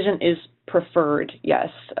excision is preferred, yes,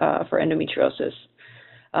 for endometriosis,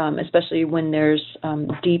 especially when there's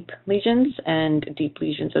deep lesions and deep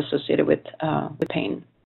lesions associated with pain.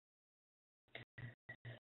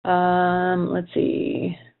 Let's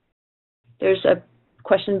see. There's a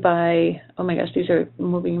question by, oh my gosh, these are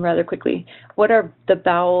moving rather quickly. What are the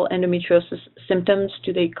bowel endometriosis symptoms?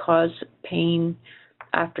 Do they cause pain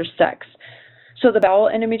after sex? So the bowel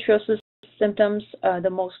endometriosis symptoms, the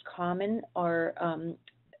most common are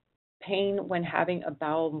pain when having a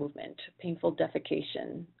bowel movement, painful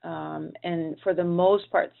defecation, and for the most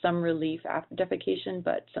part, some relief after defecation,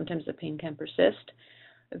 but sometimes the pain can persist.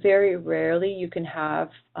 Very rarely you can have,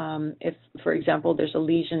 if, for example, there's a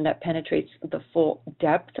lesion that penetrates the full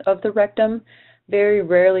depth of the rectum, very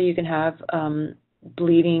rarely you can have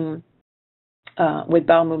bleeding with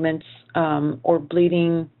bowel movements or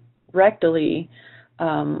bleeding rectally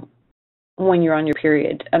when you're on your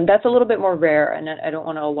period. That's a little bit more rare, and I don't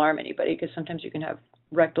want to alarm anybody because sometimes you can have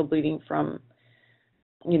rectal bleeding from,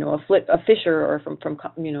 a fissure or from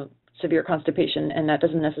severe constipation, and that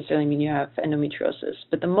doesn't necessarily mean you have endometriosis.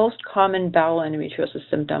 But the most common bowel endometriosis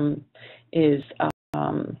symptom is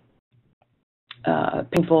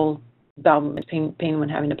painful bowel movement, pain when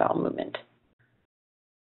having a bowel movement.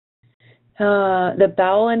 The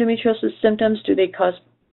bowel endometriosis symptoms, do they cause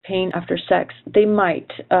pain after sex? They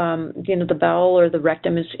might. The bowel or the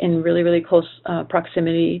rectum is in really, really close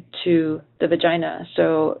proximity to the vagina.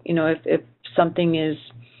 So, if something is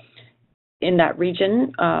in that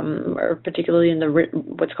region, or particularly in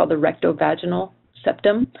what's called the rectovaginal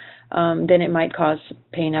septum, then it might cause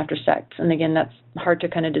pain after sex. And again, that's hard to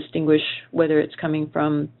kind of distinguish whether it's coming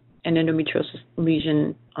from an endometriosis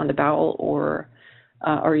lesion on the bowel or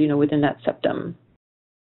within that septum.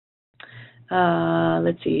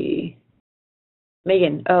 Let's see.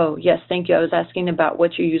 Megan, oh, yes, thank you. I was asking about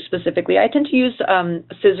what you use specifically. I tend to use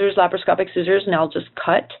scissors, laparoscopic scissors, and I'll just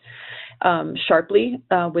cut sharply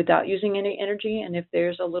without using any energy. And if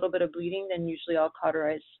there's a little bit of bleeding, then usually I'll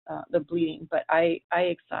cauterize the bleeding. But I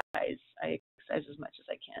excise as much as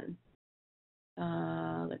I can.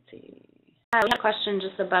 Let's see. We have a question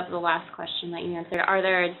just above the last question that you answered. Are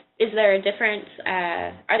there different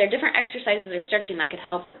exercises or stretching that could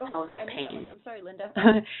help with pain? I'm sorry, Linda.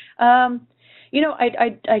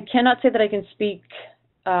 I cannot say that I can speak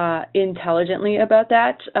intelligently about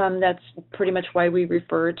that. That's pretty much why we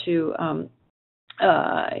refer to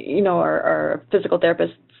our physical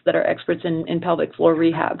therapists that are experts in pelvic floor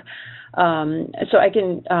rehab. So I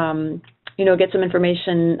can get some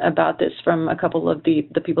information about this from a couple of the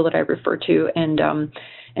people that I refer to, and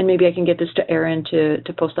maybe I can get this to Erin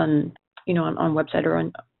to post on on website or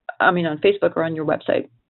on Facebook or on your website.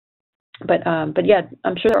 But yeah,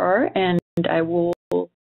 I'm sure there are, and I will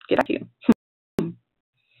get back to you.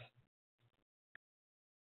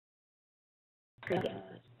 Great. Is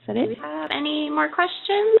that it? Do we have any more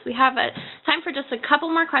questions? We have time for just a couple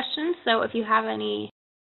more questions. So if you have any,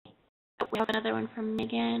 we have another one from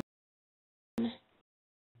Megan.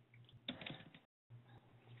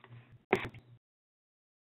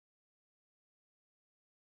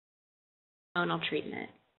 Hormonal treatment.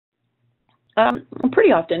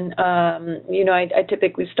 Pretty often. I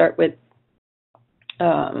typically start with,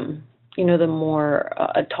 the more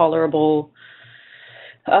tolerable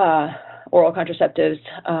oral contraceptives,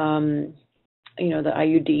 the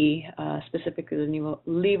IUD, specifically the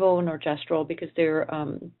levonorgestrel, because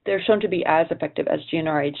they're shown to be as effective as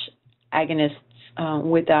GnRH agonists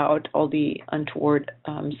without all the untoward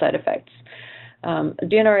side effects.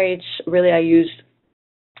 GnRH, really, I use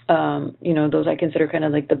those I consider kind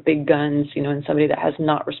of like the big guns, in somebody that has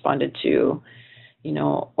not responded to,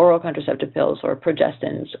 oral contraceptive pills or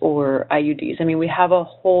progestins or IUDs. I mean, we have a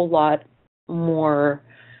whole lot more,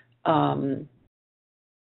 I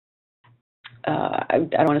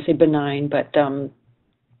don't want to say benign, but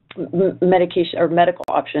medication or medical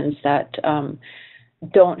options that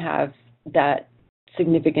don't have that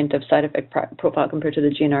significant of side effect profile compared to the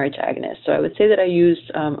GnRH agonist. So I would say that I use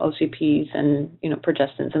OCPs and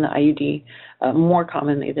progestins and the IUD more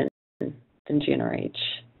commonly than GnRH.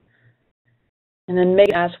 And then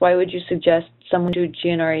Megan asked, why would you suggest someone do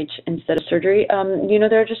GnRH instead of surgery?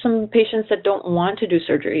 There are just some patients that don't want to do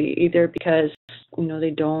surgery, either because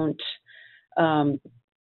they don't.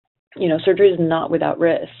 Surgery is not without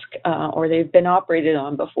risk, or they've been operated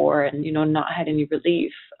on before and not had any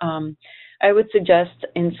relief. I would suggest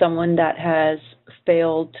in someone that has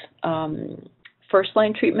failed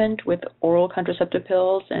first-line treatment with oral contraceptive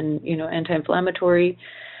pills and anti-inflammatory,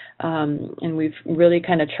 and we've really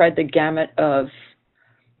kind of tried the gamut of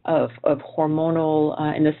hormonal,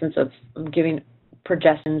 in the sense of giving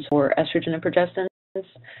progestins or estrogen and progestins,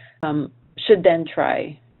 should then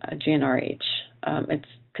try GnRH. It's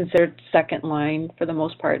considered second line for the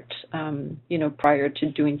most part, prior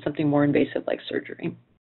to doing something more invasive like surgery.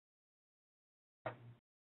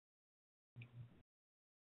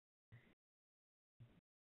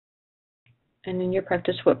 And in your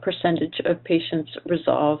practice, what percentage of patients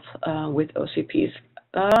resolve with OCPs?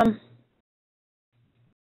 That's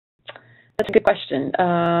a good question.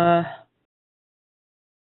 I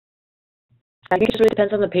think it just really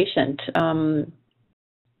depends on the patient.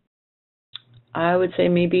 I would say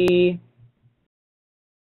maybe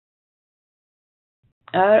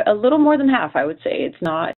a little more than half, I would say. It's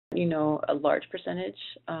not, a large percentage.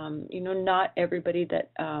 Not everybody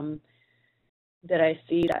that I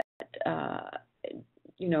see that,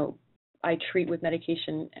 I treat with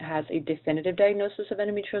medication has a definitive diagnosis of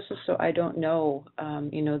endometriosis, so I don't know,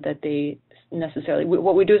 that they necessarily,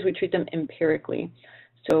 what we do is we treat them empirically.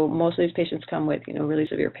 So most of these patients come with, really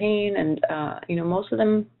severe pain, and, most of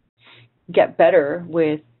them get better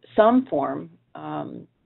with some form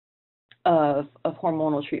of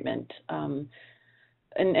hormonal treatment.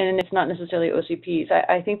 And it's not necessarily OCPs.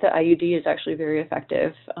 I think that IUD is actually very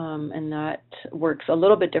effective, and that works a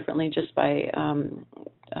little bit differently just by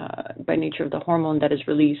nature of the hormone that is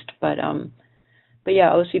released. But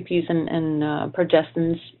yeah, OCPs and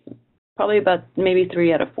progestins, probably about maybe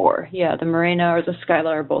 3 out of 4. Yeah, the Mirena or the Skyla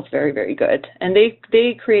are both very, very good, and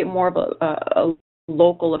they create more of a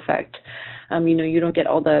local effect. You don't get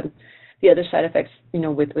all the other side effects,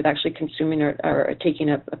 with actually consuming or taking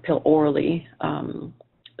a pill orally.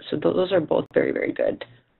 So those are both very, very good.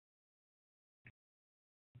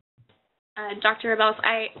 Dr. Rebeles,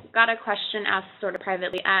 I got a question asked sort of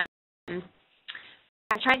privately. I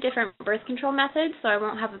tried different birth control methods, so I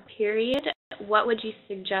won't have a period. What would you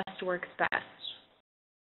suggest works best?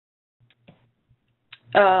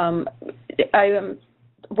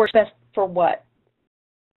 Works best for what?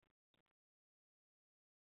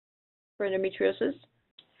 For endometriosis?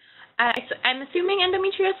 I'm assuming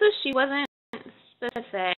endometriosis. She wasn't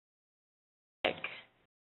specific.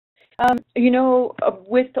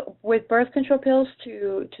 With birth control pills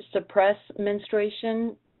to suppress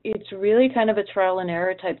menstruation, it's really kind of a trial and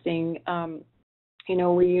error type thing.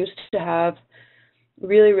 We used to have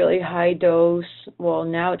really, really high dose. Well,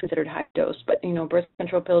 now it's considered high dose, but birth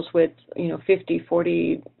control pills with 50,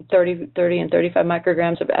 40, 30, and 35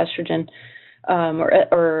 micrograms of estrogen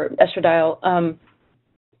or estradiol.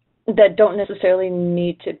 That don't necessarily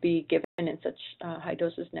need to be given in such high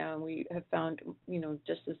doses now, and we have found,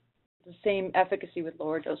 just the same efficacy with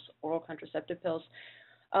lower dose oral contraceptive pills.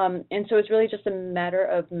 And so it's really just a matter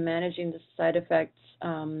of managing the side effects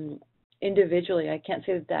individually. I can't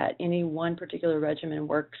say that any one particular regimen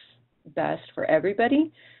works best for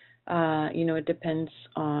everybody. It depends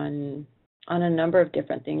on a number of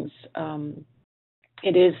different things.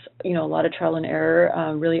 It is, a lot of trial and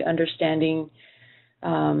error, really understanding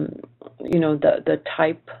the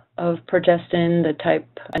type of progestin, the type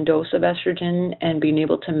and dose of estrogen, and being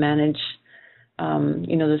able to manage,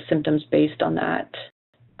 the symptoms based on that.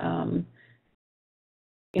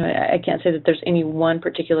 I can't say that there's any one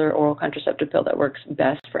particular oral contraceptive pill that works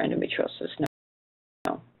best for endometriosis.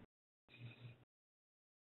 No.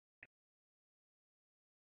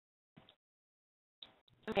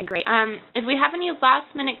 Okay, great. If we have any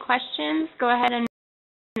last-minute questions, go ahead and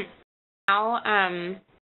now.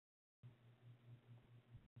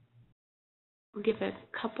 We'll give a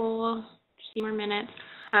few more minutes.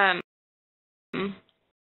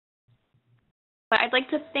 But I'd like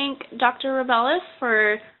to thank Dr. Rebeles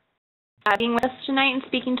for being with us tonight and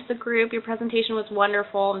speaking to the group. Your presentation was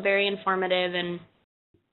wonderful and very informative. And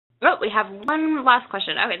we have one last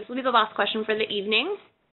question. Okay, this will be the last question for the evening.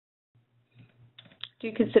 Do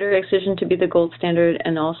you consider excision to be the gold standard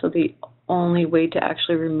and also the only way to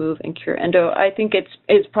actually remove and cure endo? I think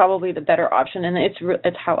it's probably the better option, and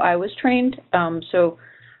it's how I was trained. So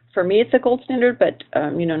for me, it's a gold standard, but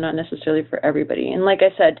not necessarily for everybody. And like I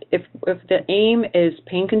said, if the aim is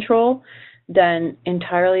pain control, then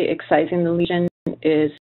entirely excising the lesion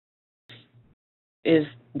is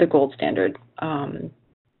the gold standard.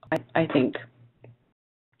 I think.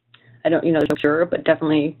 I don't, there's no cure, but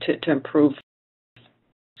definitely to improve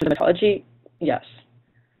symptomatology, yes.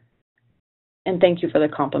 And thank you for the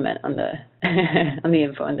compliment on the on the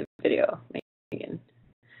info in the video, Megan.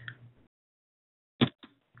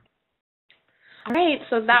 All right,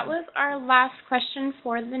 so that was our last question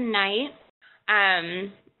for the night.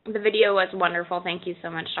 The video was wonderful. Thank you so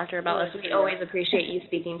much, Dr. Rebeles. We always appreciate you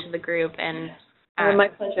speaking to the group. And my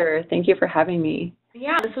pleasure. Thank you for having me.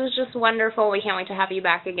 Yeah, this was just wonderful. We can't wait to have you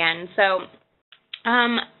back again. So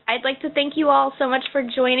I'd like to thank you all so much for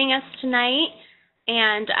joining us tonight.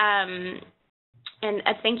 And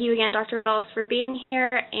thank you again, Dr. Rebeles, for being here.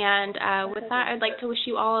 And with that, I'd like to wish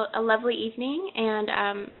you all a lovely evening.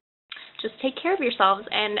 And just take care of yourselves.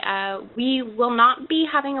 And we will not be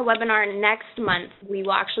having a webinar next month. We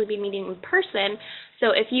will actually be meeting in person.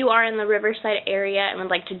 So if you are in the Riverside area and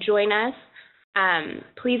would like to join us,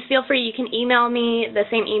 please feel free. You can email me the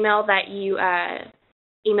same email that you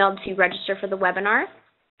emailed to register for the webinar,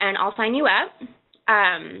 and I'll sign you up.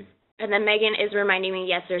 And then Megan is reminding me,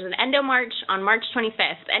 yes, there's an Endo March on March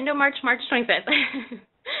 25th. Endo March, March 25th.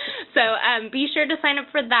 So be sure to sign up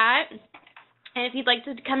for that. And if you'd like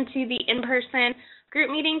to come to the in-person group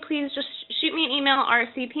meeting, please just shoot me an email,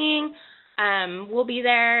 RSVPing. we'll be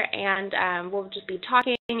there, and we'll just be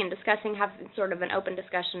talking and discussing, have sort of an open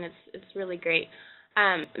discussion. It's really great.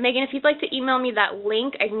 Megan, if you'd like to email me that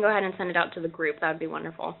link, I can go ahead and send it out to the group. That would be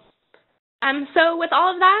wonderful. So with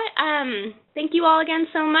all of that, thank you all again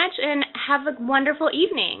so much, and have a wonderful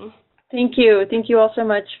evening. Thank you. Thank you all so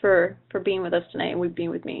much for being with us tonight and being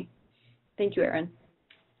with me. Thank you, Erin.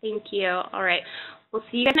 Thank you. All right. We'll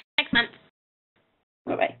see you guys next month.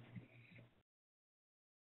 Bye-bye.